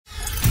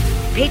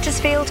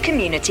Petersfield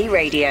Community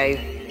Radio.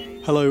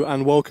 Hello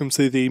and welcome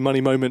to the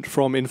Money Moment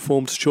from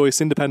Informed Choice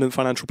Independent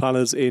Financial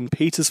Planners in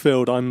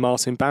Petersfield. I'm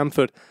Martin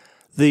Bamford.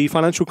 The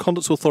Financial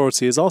Conduct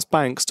Authority has asked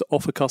banks to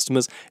offer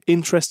customers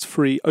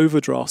interest-free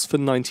overdrafts for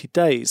 90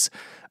 days.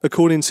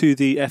 According to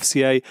the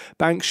FCA,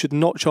 banks should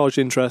not charge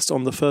interest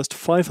on the first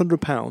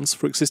 £500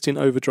 for existing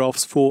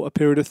overdrafts for a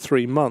period of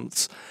 3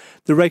 months.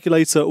 The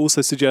regulator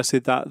also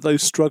suggested that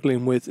those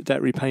struggling with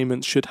debt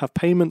repayments should have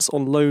payments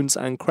on loans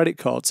and credit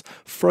cards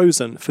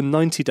frozen for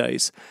 90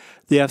 days.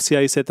 The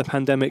FCA said the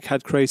pandemic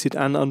had created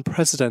an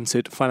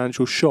unprecedented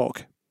financial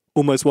shock.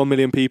 Almost 1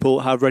 million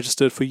people have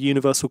registered for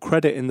universal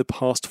credit in the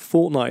past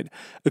fortnight.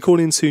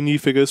 According to new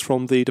figures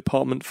from the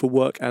Department for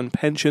Work and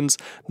Pensions,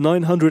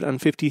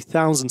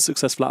 950,000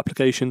 successful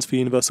applications for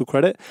universal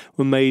credit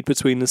were made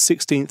between the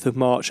 16th of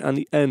March and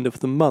the end of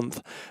the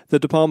month. The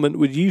department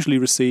would usually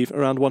receive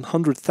around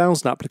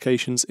 100,000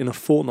 applications in a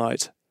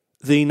fortnight.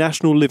 The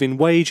national living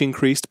wage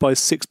increased by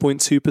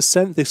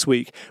 6.2% this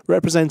week,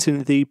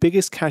 representing the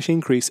biggest cash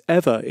increase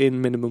ever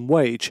in minimum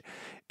wage.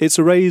 It's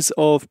a raise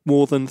of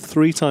more than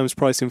 3 times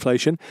price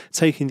inflation,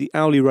 taking the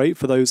hourly rate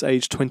for those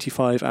aged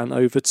 25 and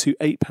over to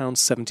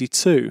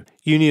 £8.72.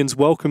 Unions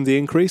welcome the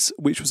increase,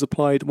 which was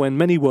applied when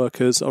many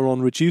workers are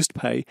on reduced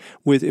pay,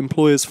 with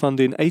employers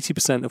funding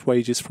 80% of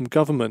wages from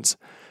government.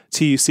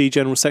 TUC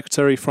General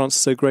Secretary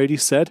Francis O'Grady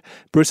said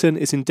Britain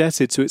is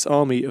indebted to its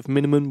army of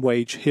minimum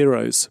wage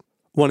heroes.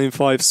 1 in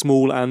 5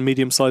 small and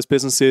medium-sized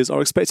businesses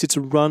are expected to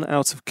run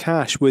out of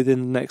cash within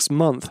the next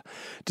month.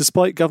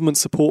 Despite government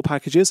support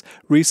packages,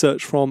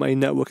 research from a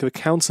network of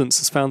accountants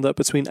has found that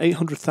between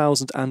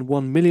 800,000 and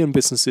 1 million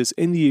businesses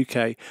in the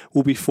UK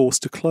will be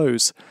forced to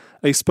close.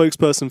 A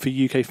spokesperson for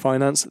UK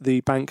Finance,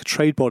 the bank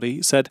trade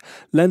body, said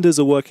lenders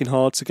are working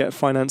hard to get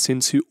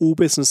financing to all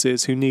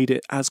businesses who need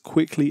it as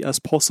quickly as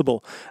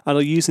possible and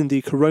are using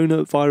the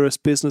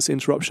Coronavirus Business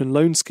Interruption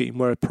Loan Scheme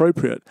where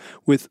appropriate,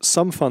 with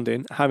some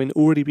funding having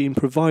already been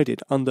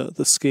provided under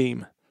the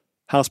scheme.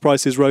 House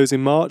prices rose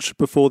in March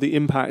before the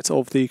impact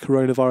of the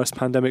coronavirus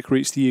pandemic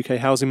reached the UK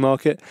housing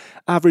market.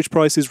 Average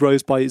prices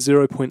rose by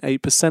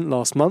 0.8%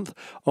 last month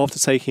after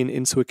taking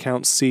into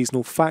account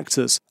seasonal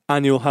factors.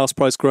 Annual house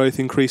price growth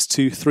increased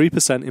to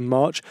 3% in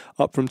March,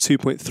 up from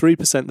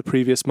 2.3% the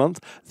previous month,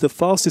 the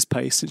fastest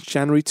pace since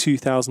January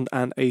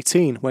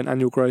 2018, when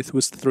annual growth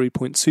was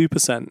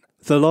 3.2%.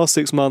 The last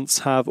 6 months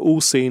have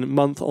all seen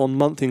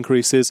month-on-month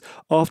increases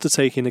after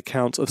taking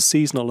account of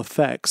seasonal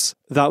effects.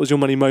 That was your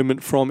Money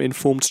Moment from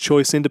Informed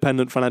Choice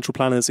Independent Financial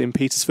Planners in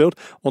Petersfield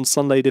on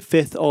Sunday the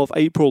 5th of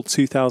April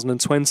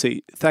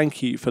 2020.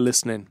 Thank you for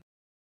listening.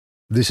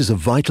 This is a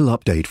vital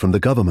update from the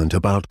government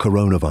about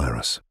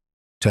coronavirus.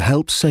 To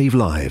help save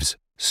lives,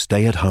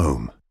 stay at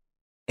home.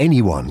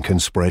 Anyone can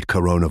spread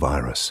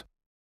coronavirus.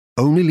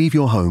 Only leave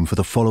your home for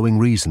the following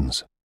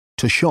reasons: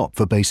 to shop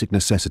for basic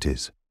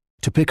necessities,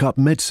 to pick up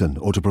medicine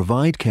or to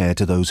provide care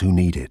to those who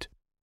need it,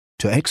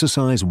 to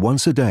exercise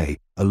once a day,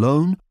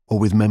 alone or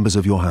with members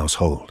of your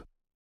household.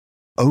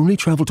 Only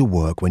travel to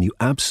work when you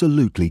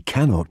absolutely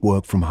cannot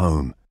work from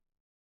home.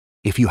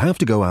 If you have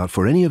to go out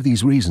for any of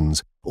these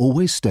reasons,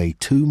 always stay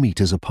 2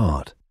 meters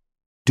apart.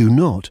 Do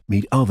not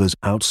meet others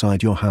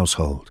outside your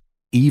household,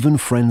 even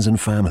friends and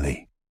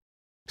family.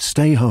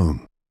 Stay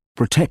home,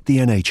 protect the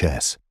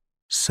NHS,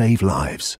 save lives.